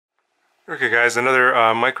Okay guys,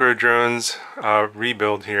 another micro drones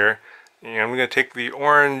rebuild here, and I'm going to take the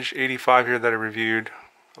Orange85 here that I reviewed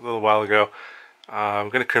a little while ago. I'm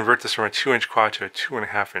going to convert this from a 2-inch quad to a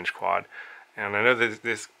 2.5-inch quad, and I know that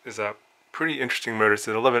this is a pretty interesting motor. It's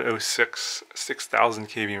an 1106 6000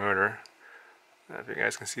 kV motor. If you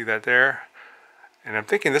guys can see that there, and I'm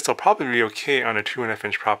thinking this will probably be okay on a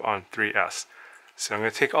 2.5-inch prop on 3S. So I'm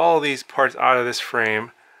going to take all of these parts out of this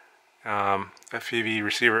frame, FPV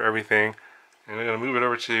receiver, everything. And I'm going to move it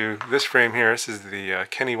over to this frame here. This is the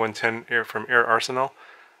Kenny 110 from Air Arsenal.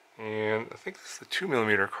 And I think this is the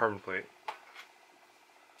 2mm carbon plate.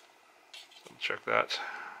 So check that.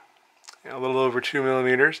 Yeah, a little over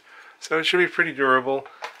 2mm. So it should be pretty durable.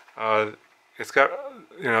 It's got,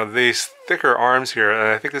 these thicker arms here.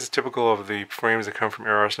 And I think this is typical of the frames that come from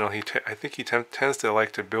Air Arsenal. I think he tends to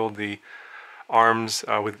like to build the arms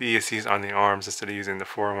with the ESCs on the arms instead of using the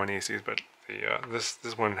 4-in-1 ESCs, but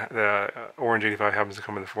this one, the Orange85, happens to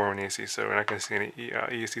come with the 4-in-1 ESC, so we're not going to see any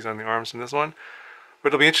ESCs on the arms from this one. But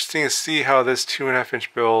it'll be interesting to see how this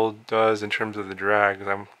 2.5-inch build does in terms of the drag, because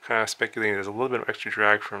I'm kind of speculating there's a little bit of extra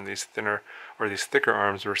drag from these thinner or these thicker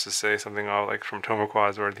arms versus say something like from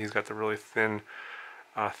Tomoquads, where he's got the really thinner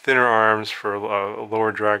arms for a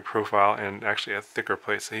lower drag profile and actually a thicker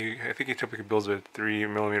plate. So I think he typically builds with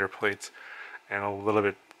 3mm plates and a little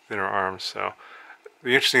bit thinner arms. So it'll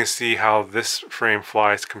be interesting to see how this frame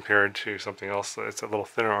flies compared to something else that's a little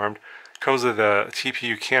thinner armed. It comes with a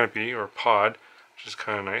TPU canopy or pod, which is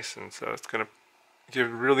kind of nice, and so it's going to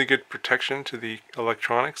give really good protection to the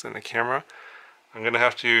electronics and the camera. I'm going to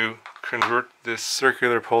have to convert this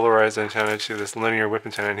circular polarized antenna to this linear whip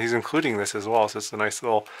antenna, and he's including this as well, so it's a nice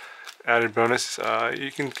little added bonus.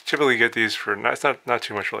 You can typically get these for, it's not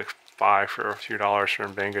too much, for like $5 for a few dollars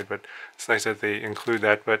from Banggood, but it's nice that they include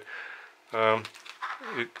that. But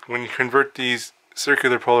when you convert these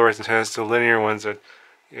circular polarized antennas to linear ones,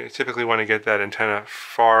 you typically want to get that antenna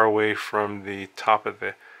far away from the top of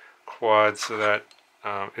the quad, so that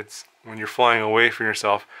it's, when you're flying away from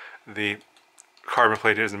yourself, the carbon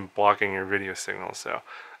plate isn't blocking your video signal. So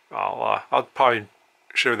I'll probably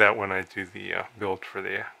show that when I do the build for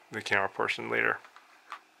the camera portion later.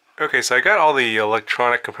 Okay, so I got all the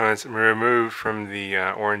electronic components removed from the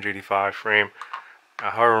Orange85 frame.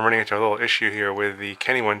 However, I'm running into a little issue here with the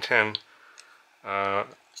Kenny 110.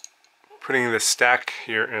 Putting the stack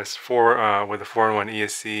here with the 4-in-1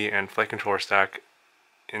 ESC and flight controller stack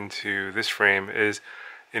into this frame is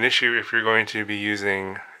an issue if you're going to be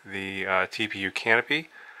using the TPU canopy,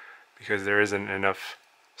 because there isn't enough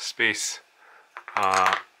space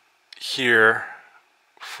here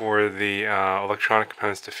for the electronic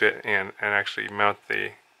components to fit and actually mount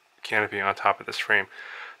the canopy on top of this frame.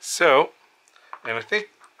 So, and I think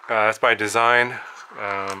that's by design.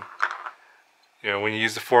 When you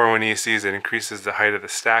use the 4-in-1 ESCs, it increases the height of the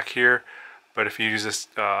stack here. But if you use this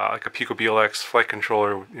like a Pico BLX flight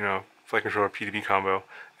controller, flight controller PDB combo,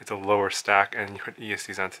 it's a lower stack, and you put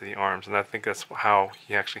ESCs onto the arms. And I think that's how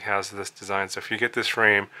he actually has this design. So if you get this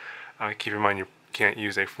frame, keep in mind you can't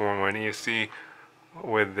use a 4-in-1 ESC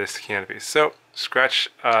with this canopy. So scratch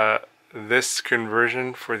this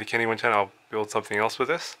conversion for the Kenny 110. I'll build something else with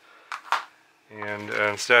this, and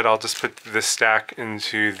instead I'll just put this stack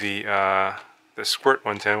into the Squirt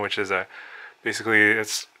 110, which is basically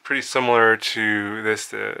it's pretty similar to this.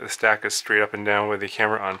 The stack is straight up and down with the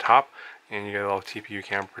camera on top, and you get a little TPU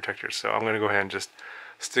camera protector. So I'm going to go ahead and just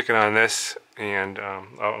stick it on this, and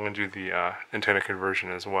I'm going to do the antenna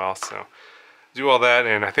conversion as well. So do all that,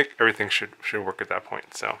 and I think everything should work at that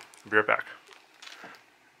point. So I'll be right back.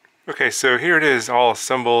 Okay, so here it is, all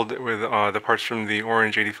assembled with the parts from the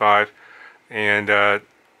Orange85, and the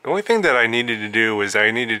only thing that I needed to do was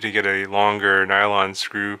I needed to get a longer nylon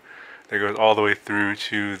screw that goes all the way through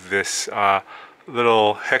to this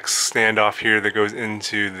little hex standoff here that goes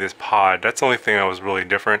into this pod. That's the only thing that was really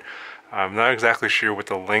different. I'm not exactly sure what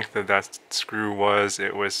the length of that screw was.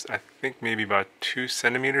 It was, I think, maybe about 2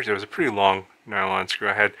 centimeters. It was a pretty long nylon screw.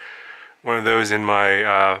 I had one of those in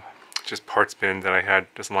my just parts bin that I had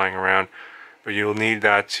just lying around. But you'll need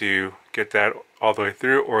that to get that all the way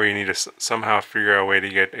through, or you need to somehow figure out a way to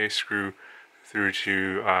get a screw through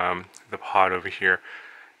to the pod over here.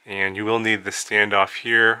 And you will need the standoff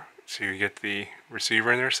here to get the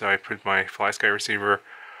receiver in there. So I put my FlySky receiver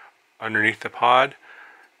underneath the pod.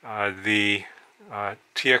 The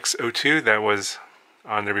TX02 that was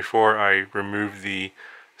on there before, I removed the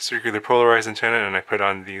circular polarized antenna and I put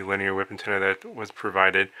on the linear whip antenna that was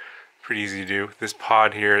provided. Pretty easy to do. This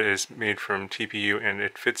pod here is made from TPU, and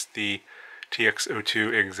it fits the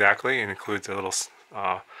TX02 exactly, and includes a little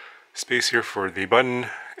space here for the button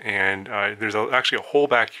and there's actually a hole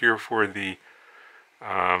back here for the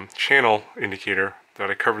channel indicator that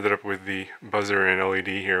I covered it up with the buzzer and LED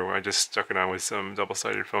here. I just stuck it on with some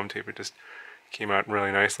double-sided foam tape. It just came out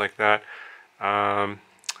really nice like that. Yeah,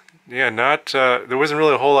 there wasn't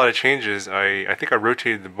really a whole lot of changes. I think I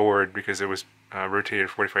rotated the board because it was rotated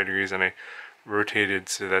 45 degrees, and I rotated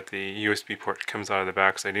so that the USB port comes out of the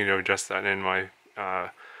back, so I need to adjust that in my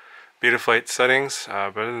Betaflight settings.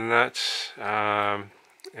 But other than that,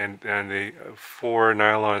 and the 4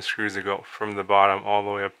 nylon screws that go from the bottom all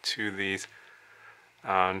the way up to these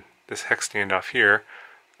this hex standoff here,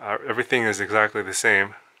 everything is exactly the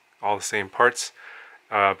same, all the same parts.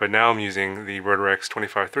 But now I'm using the Realacc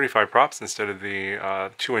 2535 props instead of the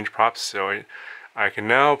 2-inch props, so I can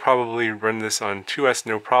now probably run this on 2S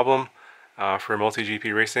no problem for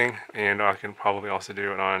MultiGP racing, and I can probably also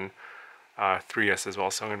do it on 3S as well.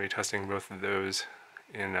 So I'm going to be testing both of those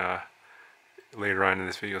in later on in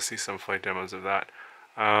this video. You'll see some flight demos of that.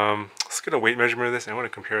 Let's get a weight measurement of this. I want to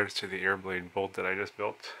compare it to the Airblade bolt that I just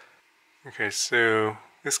built. Okay, so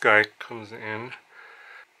this guy comes in.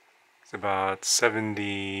 It's about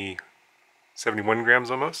 71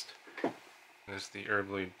 grams almost. There's the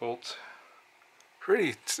Airblade bolt.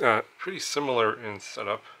 Pretty similar in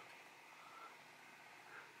setup.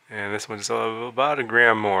 And this one's about a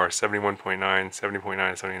gram more, 71.9, 70.9,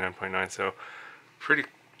 79.9. So pretty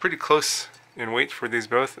close in weight for these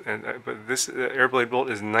both. And but this Airblade bolt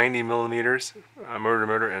is 90 millimeters motor to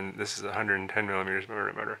motor, and this is 110 millimeters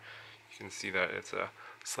motor to motor. You can see that it's a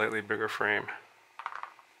slightly bigger frame.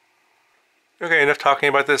 Okay, enough talking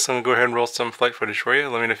about this. I'm going to go ahead and roll some flight footage for you.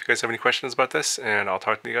 Let me know if you guys have any questions about this, and I'll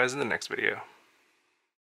talk to you guys in the next video.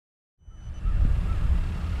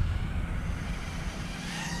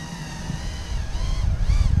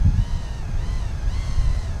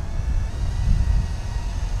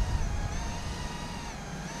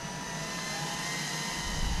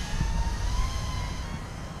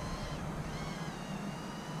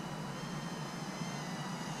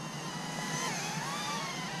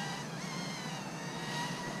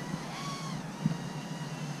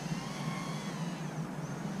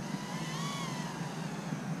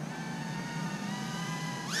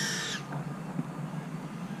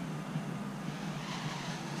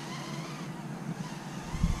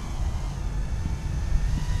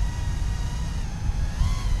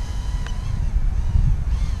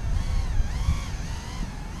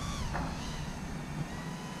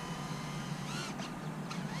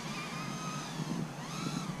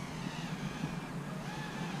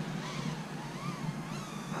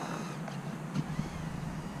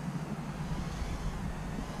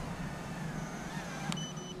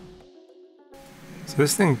 So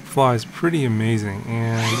this thing flies pretty amazing,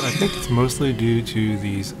 and I think it's mostly due to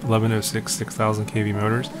these 1106 6000 kV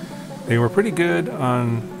motors. They were pretty good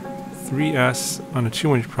on 3S on a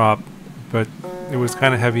 2-inch prop, but it was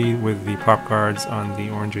kind of heavy with the prop guards on the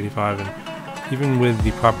Orange85, and even with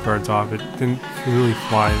the prop guards off, it didn't really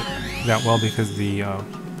fly that well because the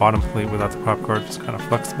bottom plate without the prop guard was kind of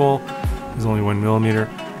flexible. It was only 1 millimeter.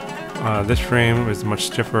 This frame was much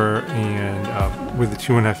stiffer, and with the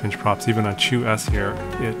 2.5-inch props, even on 2S here,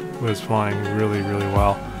 it was flying really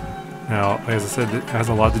well. Now, as I said, it has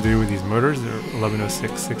a lot to do with these motors. They're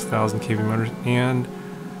 1106 6000 kV motors, and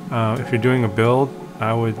if you're doing a build,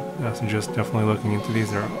 I would suggest definitely looking into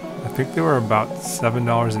these. I think they were about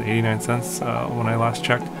 $7.89 when I last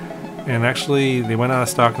checked, and actually they went out of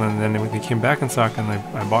stock, and then they came back in stock, and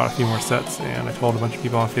I bought a few more sets, and I told a bunch of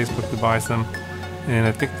people on Facebook to buy some. And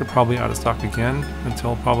I think they're probably out of stock again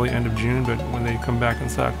until probably end of June, but when they come back in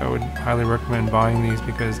stock, I would highly recommend buying these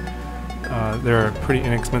because they're a pretty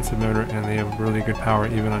inexpensive motor and they have really good power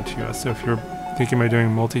even on 2S. So if you're thinking about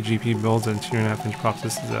doing multi-GP builds and 2.5-inch props,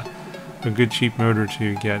 this is a good cheap motor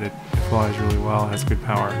to get. It flies really well, has good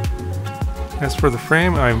power. As for the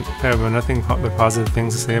frame, I have nothing but positive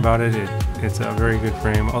things to say about it. It's a very good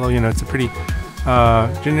frame, although, you know, it's a pretty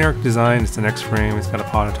generic design. It's an X frame, it's got a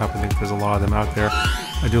pod on top. I think there's a lot of them out there.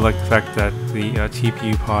 I do like the fact that the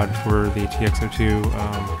TPU pod for the TX02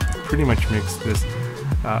 pretty much makes this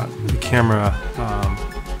the camera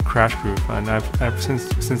crash proof, and I've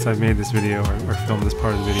since I've made this video or filmed this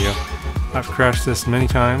part of the video, I've crashed this many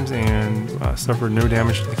times and suffered no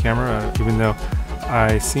damage to the camera, even though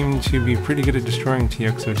I seem to be pretty good at destroying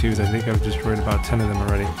TX02s. I think I've destroyed about 10 of them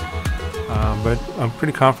already. But I'm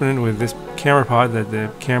pretty confident with this camera pod that the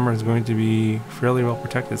camera is going to be fairly well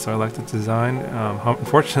protected, so I like the design.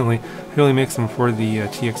 Unfortunately, it only makes them for the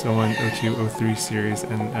TX01, 02, 03 series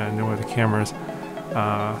and no other cameras.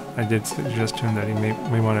 I did suggest to him that he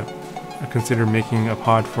may want to consider making a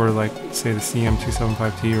pod for, like, say, the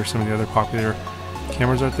CM275T or some of the other popular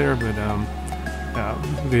cameras out there, but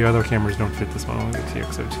the other cameras don't fit this one, only the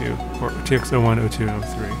TX02 or TX01, 02, and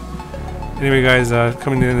 03. Anyway, guys,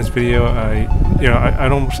 coming to the end of this video, I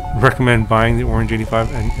don't recommend buying the Orange85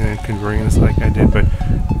 and converting this like I did, but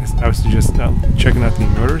I would suggest checking out the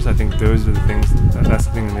motors. I think those are the things. That's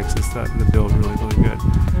the thing that makes this the build really, really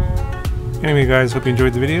good. Anyway, guys, hope you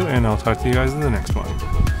enjoyed the video, and I'll talk to you guys in the next one.